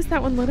 Wait, why was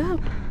that one lit up?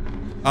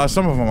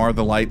 Some of them are.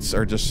 The lights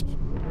are just.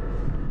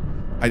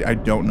 I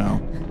don't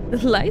know.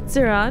 The lights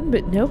are on,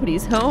 but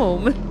nobody's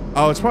home.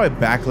 Oh, it's probably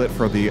backlit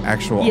for the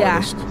actual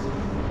artist.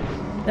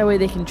 That way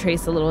they can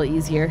trace a little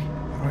easier.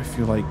 How do I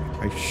feel like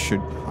I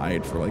should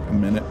hide for like a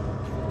minute?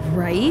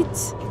 Right?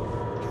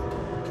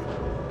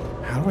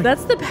 How do I?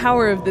 That's the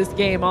power of this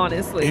game,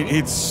 honestly.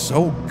 It's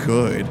so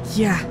good.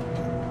 Yeah.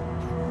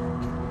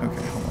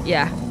 Okay, hold on.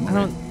 Yeah. Hold on, I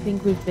don't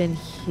think we've been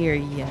here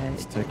yet.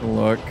 Let's take a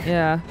look.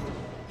 Yeah.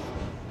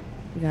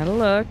 We gotta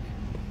look.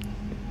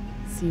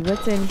 See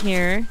what's in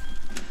here.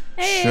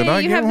 Hey, Should I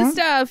you get have one? the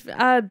stuff.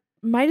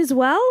 Might as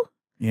well?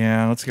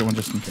 Yeah, let's get one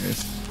just in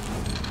case.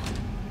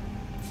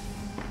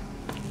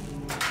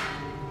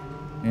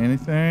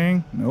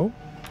 Anything? Nope.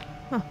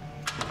 Huh.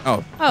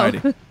 Oh,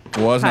 Heidi.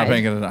 Was not Hi.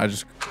 paying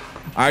attention.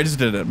 I just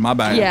did it. My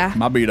bad. Yeah.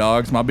 My B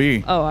dogs. My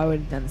B. Oh, I would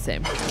have done the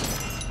same.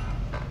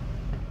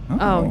 Oh.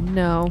 Oh,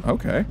 no.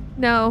 Okay.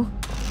 No.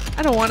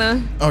 I don't want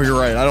to. Oh, you're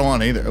right. I don't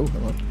want either. Oh,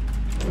 hello.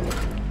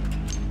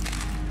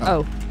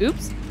 Oh,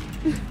 oops.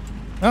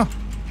 Oh.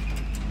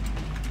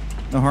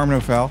 No harm, no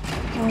foul.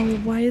 Oh,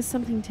 why is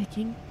something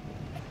ticking?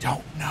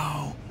 Don't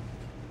know.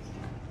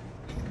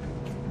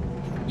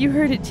 You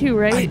heard it too,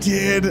 right? I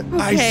did.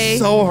 Okay. I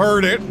so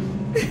heard it.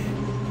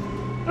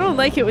 I don't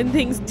like it when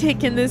things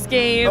tick in this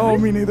game. Oh,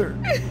 me neither.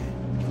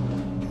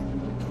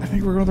 I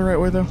think we're going the right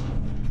way, though.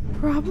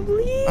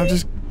 Probably.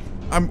 There's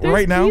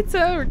right now.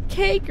 Pizza or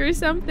cake or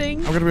something.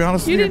 I'm gonna be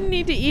honest You with you. didn't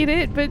need to eat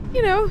it, but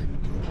you know.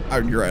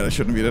 You're right. I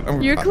shouldn't have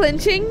eaten it. You're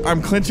clenching.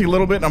 I'm clenching a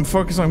little bit. And I'm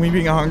focused on me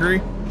being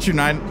hungry.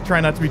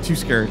 Try not to be too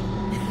scared.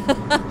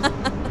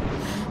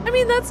 I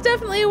mean, that's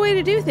definitely a way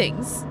to do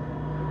things.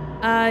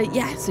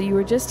 Yeah. So you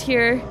were just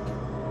here,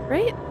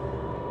 right?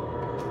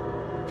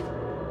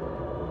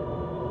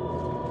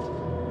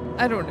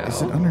 I don't know.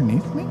 Is it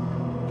underneath me?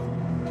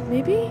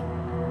 Maybe.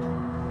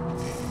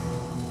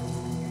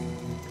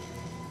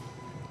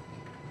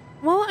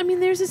 Well, I mean,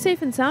 there's a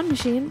safe and sound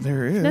machine.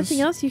 There is.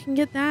 Nothing else, you can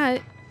get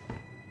that.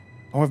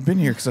 Oh, I've been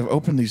here because I've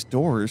opened these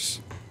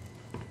doors.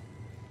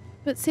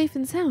 But safe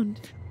and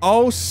sound.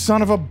 Oh,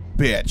 son of a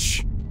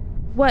bitch.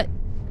 What?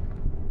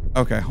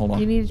 Okay, hold on.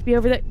 You needed to be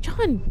over there.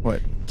 John,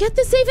 What? get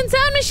the safe and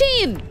sound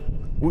machine!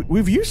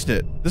 We've used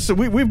it.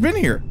 We've been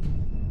here.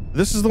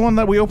 This is the one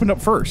that we opened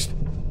up first.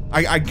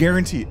 I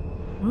guarantee.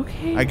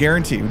 Okay. I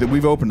guarantee that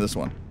we've opened this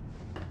one.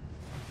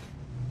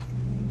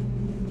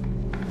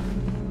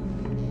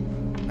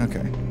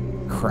 Okay.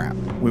 Crap.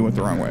 We went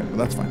the wrong way. But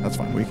that's fine. That's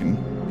fine. We can.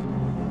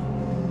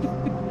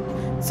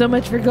 So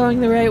much for going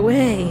the right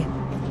way.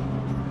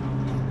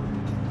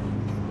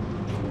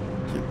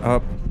 Get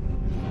up.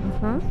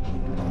 Huh?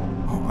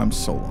 Oh, I'm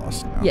so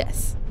lost now.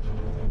 Yes.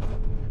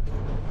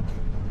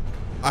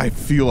 I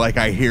feel like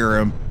I hear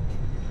him.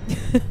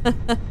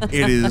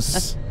 It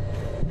is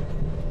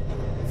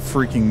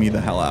freaking me the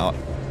hell out.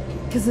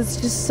 Because it's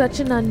just such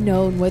an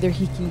unknown whether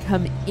he can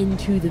come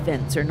into the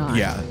vents or not.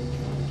 Yeah.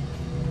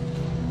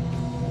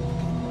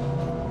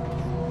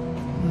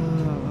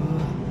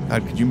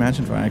 God, could you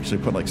imagine if I actually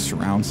put like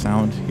surround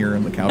sound here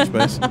in the couch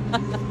space?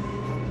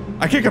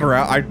 I kick it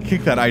around. I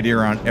kick that idea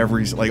around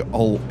every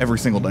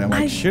single day. I'm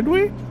like, should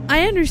we?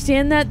 I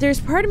understand that.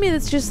 There's part of me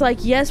that's just like,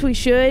 yes, we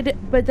should,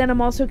 but then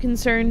I'm also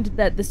concerned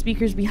that the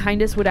speakers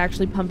behind us would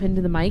actually pump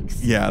into the mics.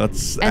 Yeah,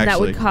 that's and that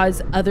would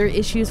cause other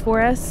issues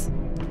for us.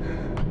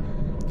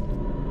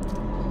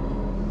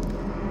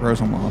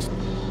 Rose, I'm lost.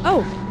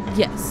 Oh,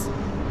 yes.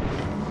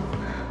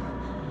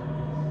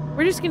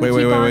 We're just gonna keep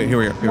Wait. on Here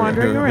we go.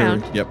 wandering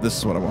around. Yep, this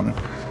is what I wanted.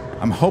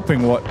 I'm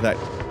hoping what that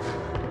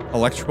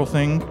electrical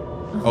thing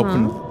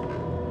opened.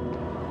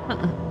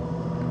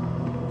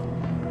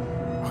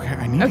 Okay,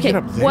 I need to get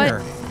up there.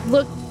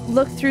 What?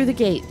 Look through the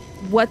gate.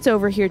 What's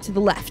over here to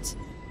the left?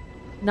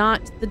 Not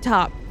the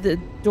top, the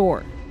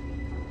door.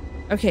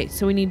 Okay,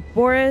 so we need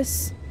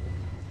Boris,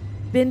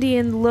 Bendy,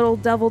 and Little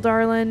Devil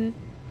Darlin.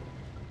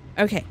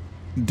 Okay.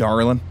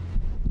 Darlin.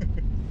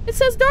 It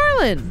says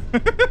Darlin.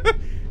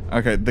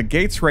 Okay, the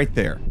gate's right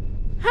there.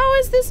 How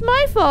is this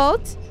my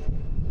fault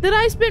that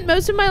I spent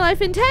most of my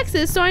life in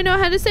Texas, so I know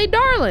how to say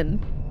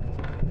Darlin?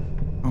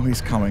 Oh,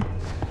 he's coming.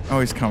 Oh,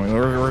 he's coming.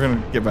 We're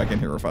gonna get back in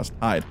here real fast.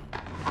 Hide.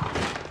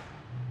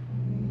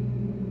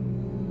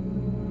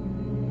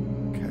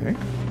 Okay.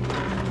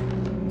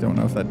 Don't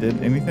know if that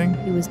did anything.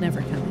 He was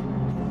never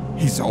coming.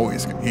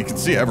 He can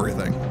see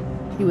everything.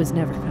 He was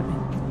never coming.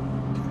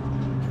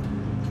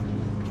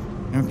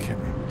 Okay.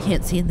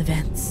 Can't see in the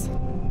vents.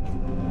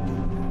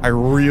 I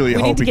really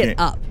We hope need to he get can't.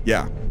 up.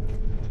 Yeah.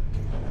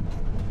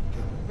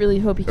 Really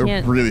hope he I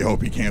can't. really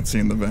hope he can't see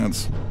in the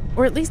vents.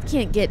 Or at least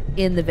can't get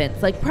in the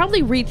vents. Like,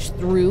 probably reach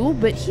through,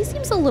 but he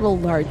seems a little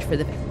large for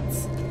the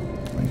vents.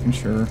 Making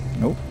sure.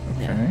 Nope.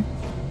 Okay. No.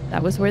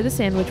 That was where the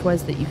sandwich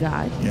was that you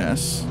got.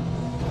 Yes.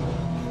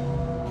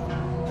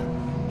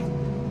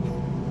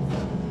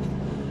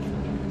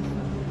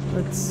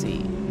 Let's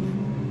see.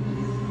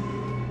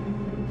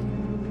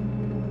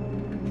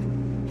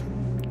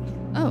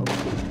 Oh.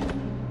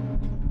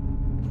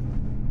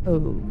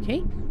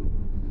 Okay.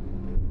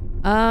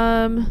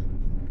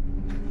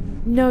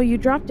 No, you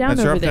dropped down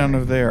over there. I dropped down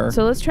over there.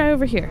 So let's try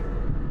over here.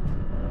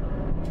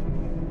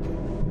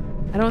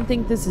 I don't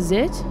think this is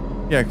it.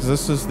 Yeah, because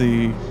this is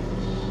the...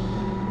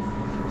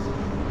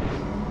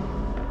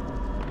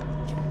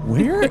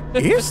 Where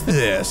is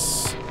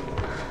this?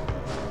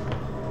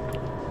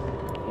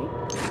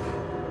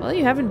 Well,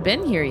 you haven't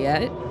been here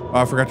yet. Oh,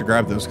 I forgot to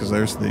grab this because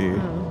there's the...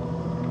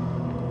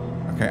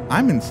 Oh. Okay,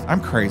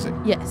 I'm crazy.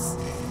 Yes.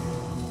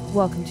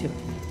 Welcome to it.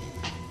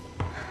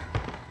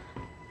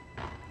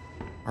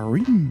 Are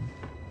we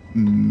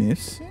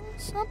missing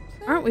something?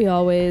 Aren't we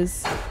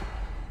always?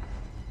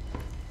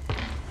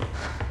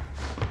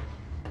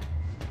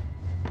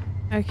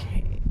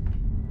 Okay.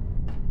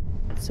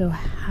 So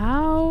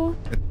how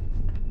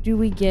do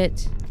we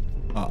get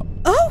up?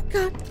 Oh,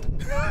 God.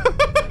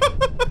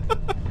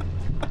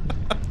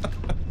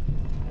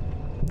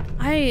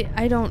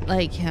 I don't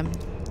like him.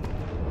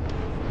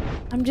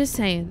 I'm just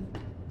saying.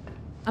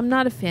 I'm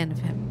not a fan of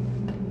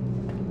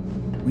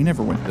him. We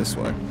never went this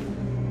way.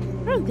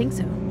 I don't think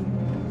so.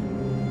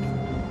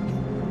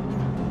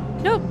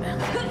 Nope.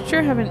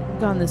 Sure haven't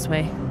gone this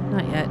way.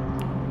 Not yet.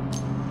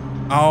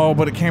 Oh,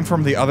 but it came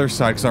from the other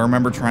side because I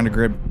remember trying to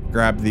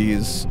grab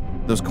those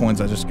coins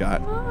I just got.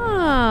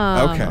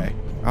 Oh. Okay.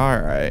 All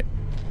right.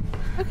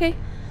 Okay.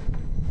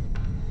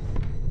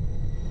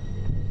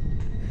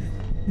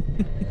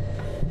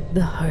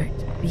 The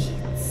heart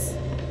beats.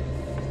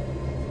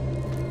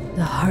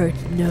 The heart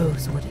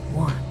knows what it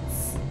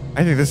wants.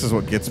 I think this is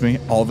what gets me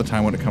all the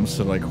time when it comes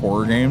to like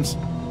horror games.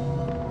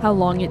 How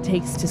long it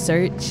takes to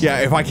search? Yeah,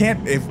 if I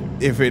can't,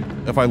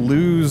 if I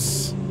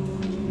lose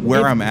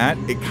where I'm at,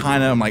 it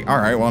kind of, I'm like, all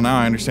right, well now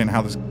I understand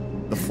how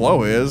the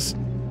flow is.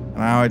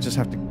 Now I just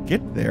have to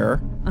get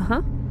there.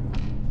 Uh-huh.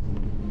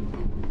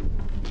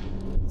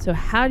 So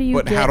how do you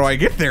But how do I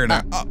get there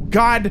now?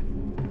 God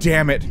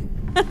damn it.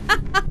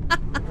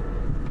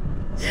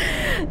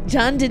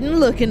 John didn't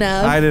look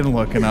enough. I didn't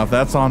look enough.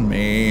 That's on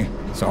me.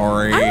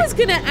 Sorry. I was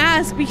going to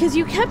ask because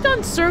you kept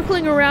on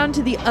circling around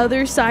to the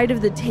other side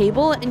of the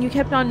table and you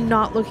kept on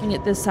not looking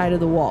at this side of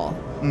the wall.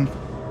 Mm.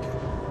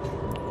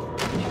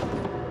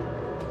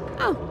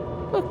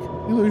 Oh, look.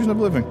 Illusion of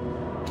living.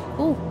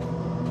 Cool.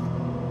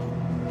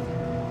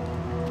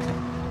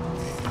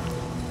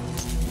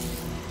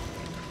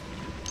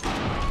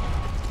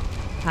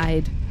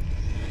 Hide.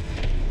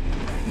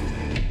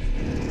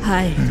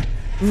 Hide.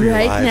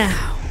 Right life.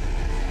 now.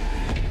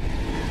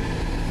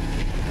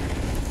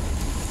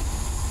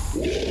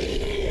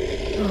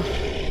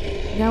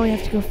 Oh. Now we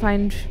have to go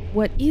find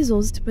what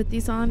easels to put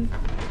these on.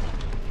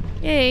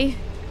 Yay.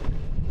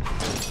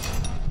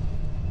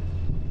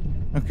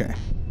 Okay.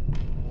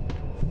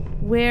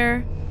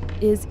 Where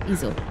is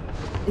easel?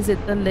 Is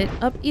it the lit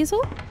up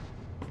easel?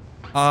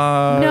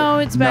 No,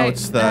 it's back. No,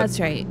 it's the That's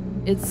right.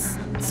 It's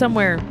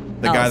somewhere.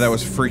 The guy that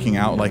was freaking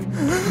out, like,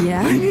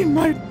 yeah. I need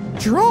my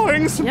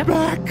drawings Yep.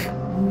 back.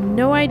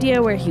 No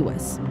idea where he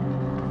was.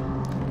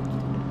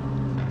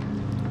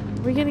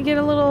 We're gonna get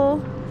a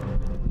little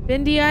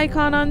Bendy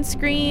icon on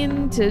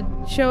screen to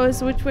show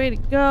us which way to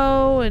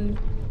go and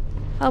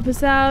help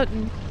us out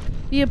and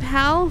be a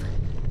pal.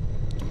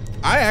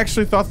 I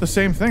actually thought the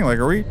same thing. Like,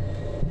 are we?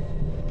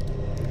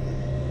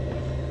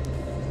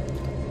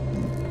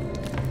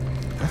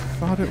 I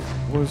thought it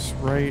was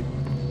right.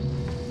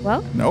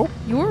 Well, Nope.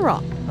 you were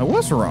wrong. I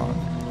was wrong.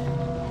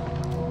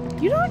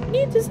 You don't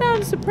need to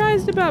sound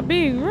surprised about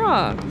being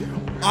wrong.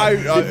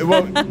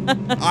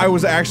 I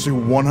was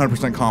actually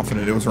 100%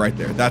 confident it was right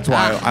there. That's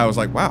why I was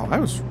like, wow, I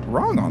was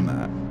wrong on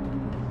that.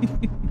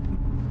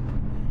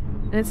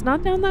 And it's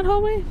not down that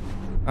hallway?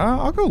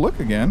 I'll go look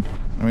again.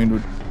 I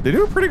mean, they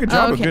do a pretty good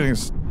job of getting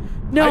us.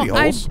 No,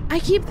 holes. I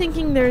keep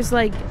thinking there's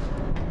like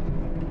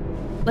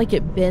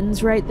it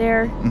bends right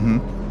there. Mm-hmm.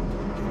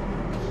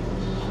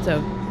 So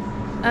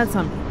that's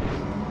on me.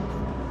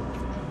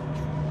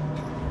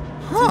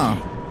 Huh.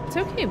 It's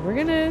okay. We're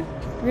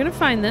gonna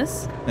find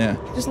this. Yeah.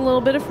 Just a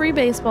little bit of free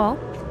baseball.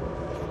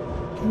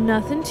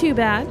 Nothing too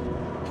bad.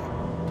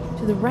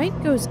 To the right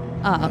goes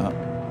up.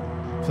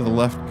 To the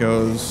left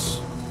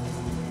goes.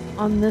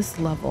 On this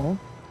level.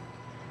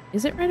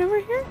 Is it right over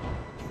here?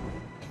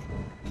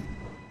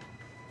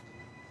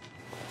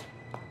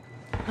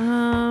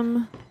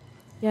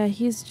 Yeah,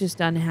 he's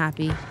just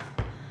unhappy.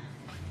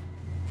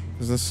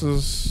 Because this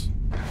is.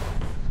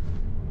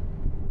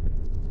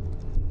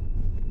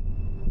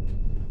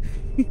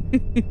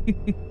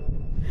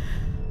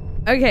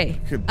 Okay.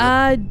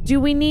 Do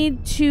we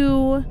need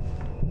to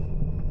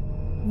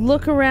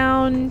look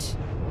around,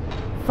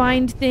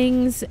 find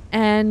things,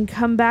 and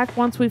come back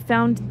once we've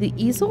found the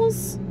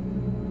easels?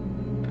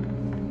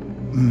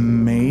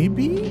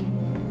 Maybe?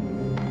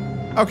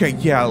 Okay,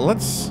 yeah,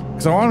 let's...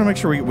 Because I want to make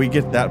sure we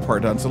get that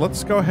part done. So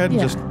let's go ahead and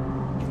just...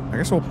 I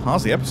guess we'll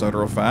pause the episode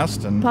real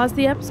fast and... Pause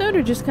the episode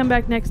or just come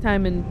back next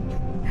time and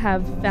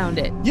have found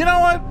it? You know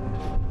what?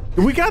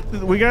 We got the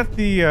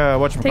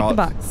whatchamacallit. Take the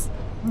box.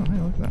 Oh, hey,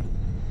 look at that.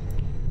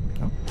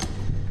 Oh.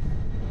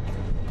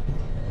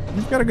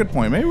 You've got a good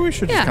point. Maybe we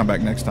should just come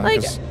back next time.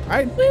 Like,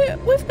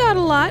 we've got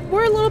a lot.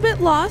 We're a little bit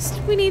lost.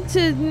 We need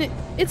to...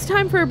 It's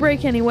time for a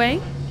break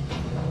anyway.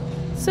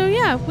 So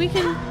yeah, we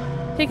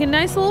can take a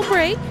nice little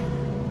break.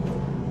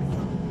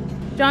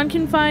 John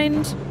can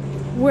find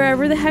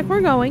wherever the heck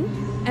we're going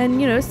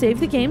and, you know, save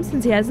the game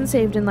since he hasn't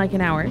saved in like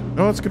an hour.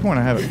 Oh, that's a good point.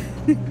 I haven't.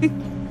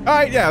 All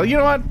right, yeah, you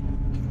know what?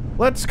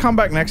 Let's come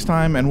back next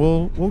time and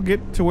we'll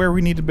get to where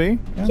we need to be.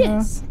 And,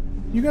 yes.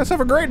 You guys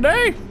have a great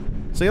day.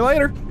 See you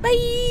later.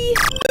 Bye.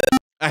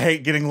 I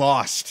hate getting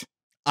lost.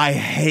 I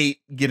hate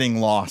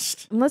getting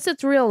lost. Unless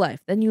it's real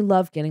life, then you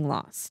love getting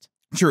lost.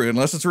 True.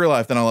 Unless it's real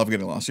life, then I love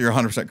getting lost. So you're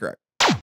 100% correct.